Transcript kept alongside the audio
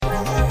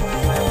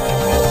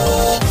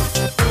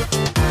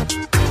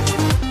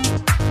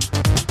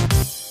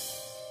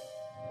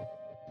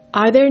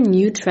Are there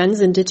new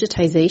trends in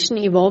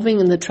digitization evolving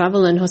in the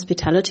travel and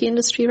hospitality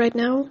industry right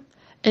now?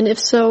 And if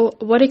so,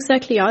 what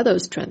exactly are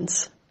those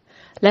trends?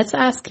 Let's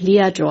ask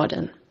Leah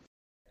Jordan.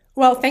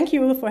 Well, thank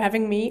you for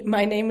having me.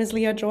 My name is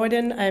Leah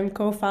Jordan. I'm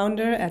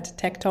co-founder at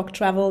Tech Talk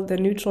Travel, the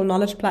neutral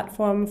knowledge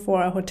platform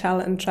for hotel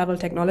and travel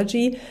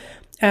technology.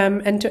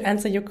 And to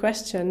answer your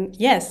question,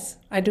 yes,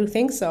 I do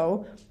think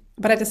so.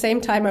 But at the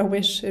same time, I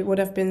wish it would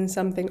have been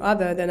something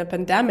other than a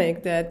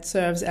pandemic that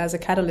serves as a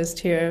catalyst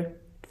here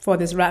for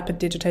this rapid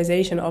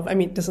digitization of,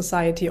 the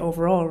society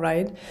overall,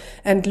 right?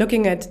 And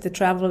looking at the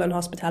travel and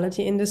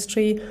hospitality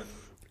industry,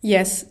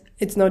 yes,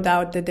 it's no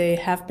doubt that they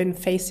have been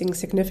facing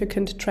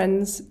significant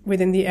trends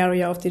within the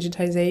area of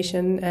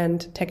digitization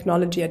and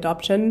technology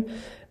adoption.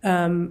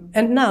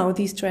 And now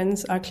these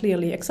trends are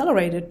clearly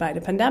accelerated by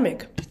the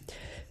pandemic.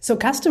 So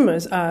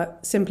customers are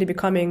simply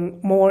becoming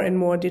more and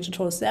more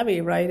digital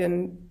savvy, right?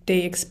 And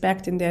they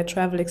expect in their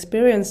travel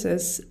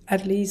experiences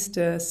at least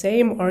the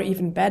same or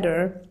even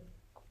better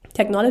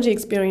technology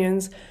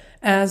experience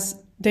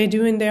as they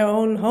do in their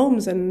own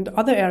homes and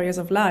other areas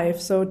of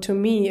life. So to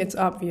me, it's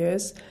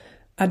obvious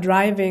a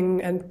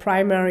driving and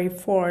primary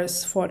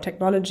force for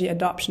technology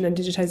adoption and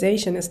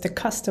digitization is the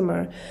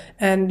customer.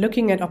 And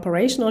looking at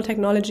operational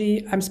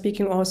technology, I'm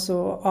speaking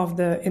also of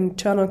the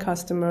internal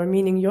customer,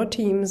 meaning your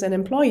teams and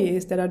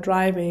employees that are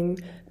driving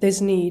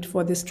this need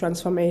for this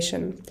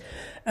transformation.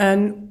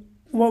 And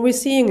what we're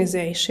seeing is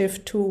a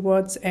shift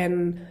towards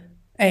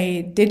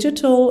a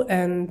digital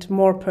and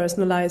more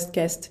personalized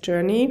guest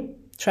journey.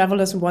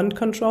 Travelers want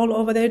control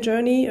over their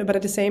journey, but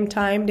at the same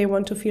time, they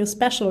want to feel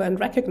special and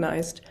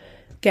recognized.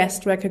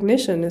 Guest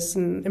recognition is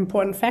an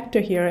important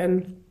factor here,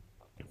 and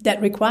that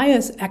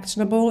requires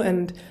actionable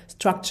and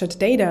structured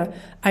data,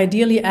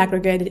 ideally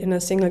aggregated in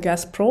a single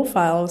guest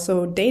profile.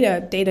 So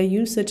data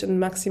usage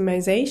and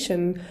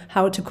maximization,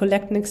 how to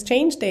collect and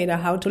exchange data,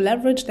 how to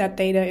leverage that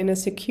data in a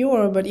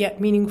secure but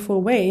yet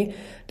meaningful way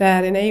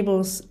that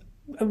enables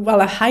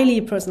a highly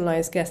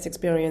personalized guest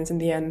experience in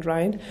the end,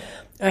 right?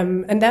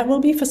 And that will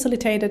be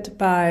facilitated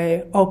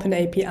by open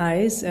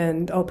APIs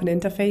and open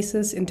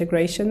interfaces,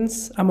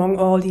 integrations among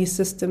all these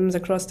systems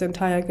across the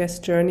entire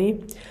guest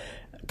journey.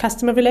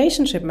 Customer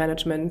relationship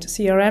management,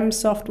 CRM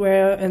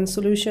software and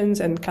solutions,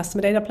 and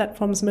customer data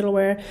platforms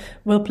middleware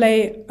will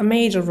play a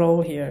major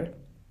role here.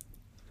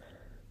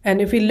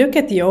 And if we look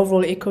at the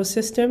overall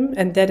ecosystem,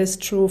 and that is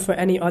true for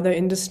any other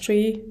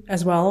industry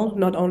as well,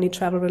 not only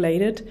travel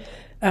related,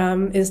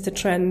 is the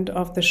trend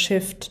of the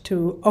shift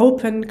to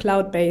open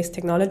cloud-based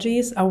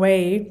technologies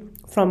away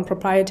from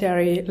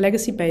proprietary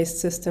legacy-based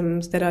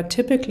systems that are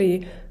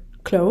typically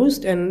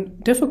closed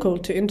and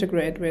difficult to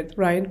integrate with,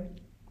 right?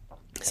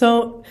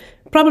 So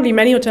probably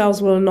many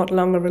hotels will not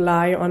longer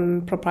rely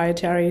on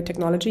proprietary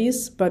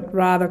technologies, but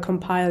rather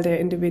compile their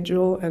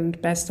individual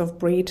and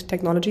best-of-breed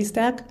technology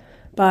stack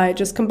by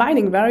just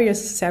combining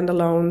various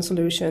standalone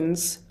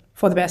solutions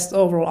for the best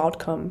overall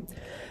outcome.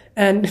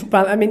 And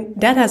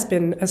that has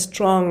been a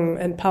strong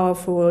and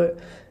powerful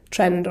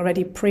trend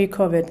already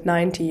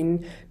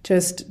pre-COVID-19,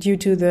 just due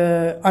to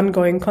the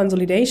ongoing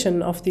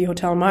consolidation of the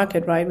hotel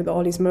market, right, with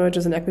all these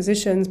mergers and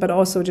acquisitions, but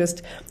also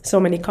just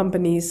so many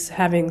companies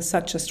having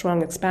such a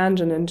strong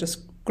expansion and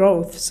just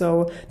growth.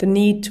 So the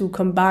need to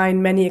combine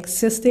many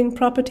existing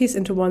properties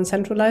into one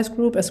centralized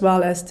group, as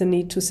well as the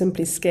need to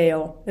simply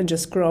scale and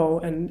just grow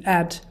and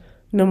add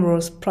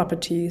numerous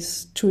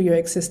properties to your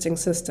existing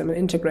system and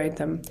integrate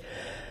them.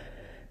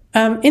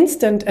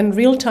 Instant and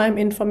real-time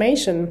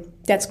information,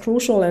 that's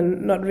crucial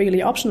and not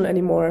really optional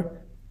anymore.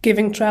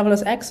 Giving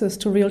travelers access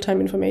to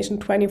real-time information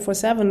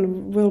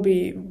 24/7 will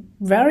be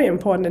very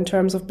important in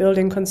terms of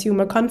building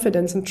consumer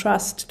confidence and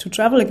trust to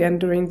travel again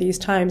during these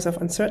times of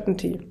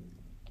uncertainty.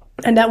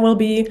 And that will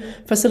be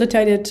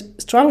facilitated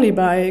strongly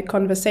by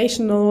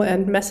conversational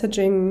and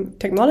messaging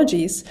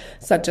technologies,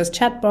 such as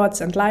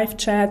chatbots and live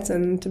chats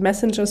and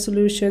messenger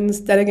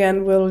solutions that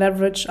again will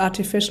leverage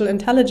artificial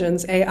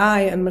intelligence,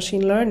 AI, and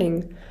machine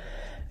learning.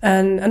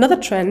 And another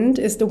trend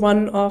is the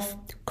one of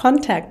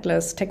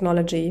contactless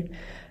technology.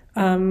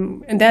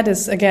 And that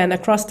is, again,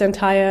 across the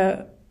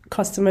entire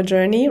customer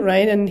journey,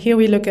 right? And here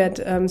we look at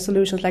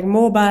solutions like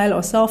mobile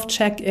or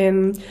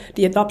self-check-in,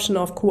 the adoption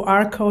of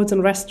QR codes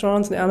in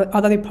restaurants and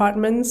other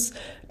departments,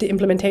 the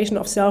implementation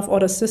of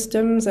self-order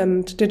systems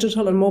and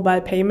digital and mobile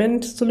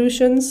payment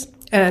solutions.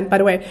 And by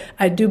the way,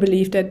 I do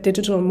believe that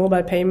digital and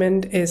mobile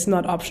payment is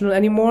not optional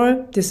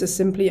anymore. This is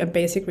simply a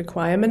basic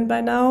requirement by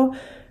now.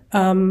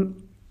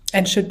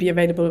 And should be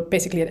available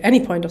basically at any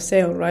point of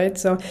sale, right?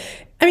 So,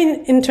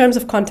 in terms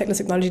of contactless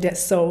technology, there's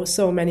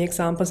so many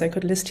examples I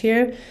could list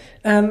here.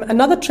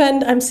 Another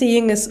trend I'm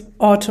seeing is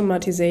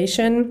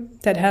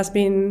automatization that has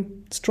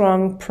been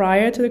strong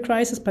prior to the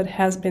crisis, but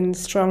has been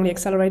strongly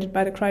accelerated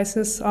by the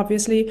crisis,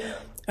 obviously.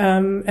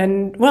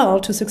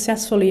 To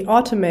successfully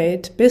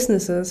automate,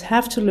 businesses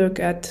have to look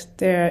at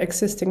their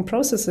existing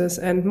processes,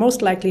 and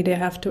most likely they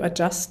have to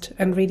adjust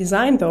and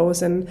redesign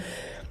those. And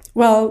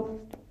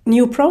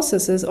new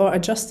processes or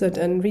adjusted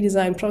and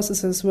redesigned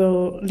processes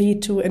will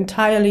lead to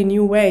entirely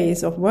new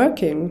ways of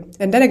working.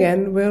 And that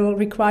again will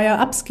require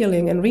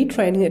upskilling and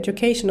retraining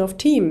education of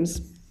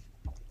teams.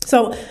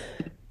 So,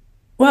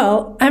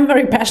 well, I'm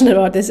very passionate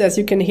about this, as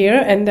you can hear,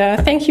 and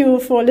thank you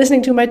for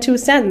listening to my 2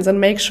 cents,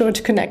 and make sure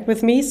to connect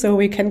with me so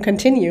we can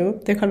continue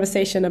the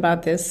conversation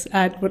about this.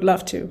 I would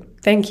love to.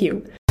 Thank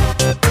you.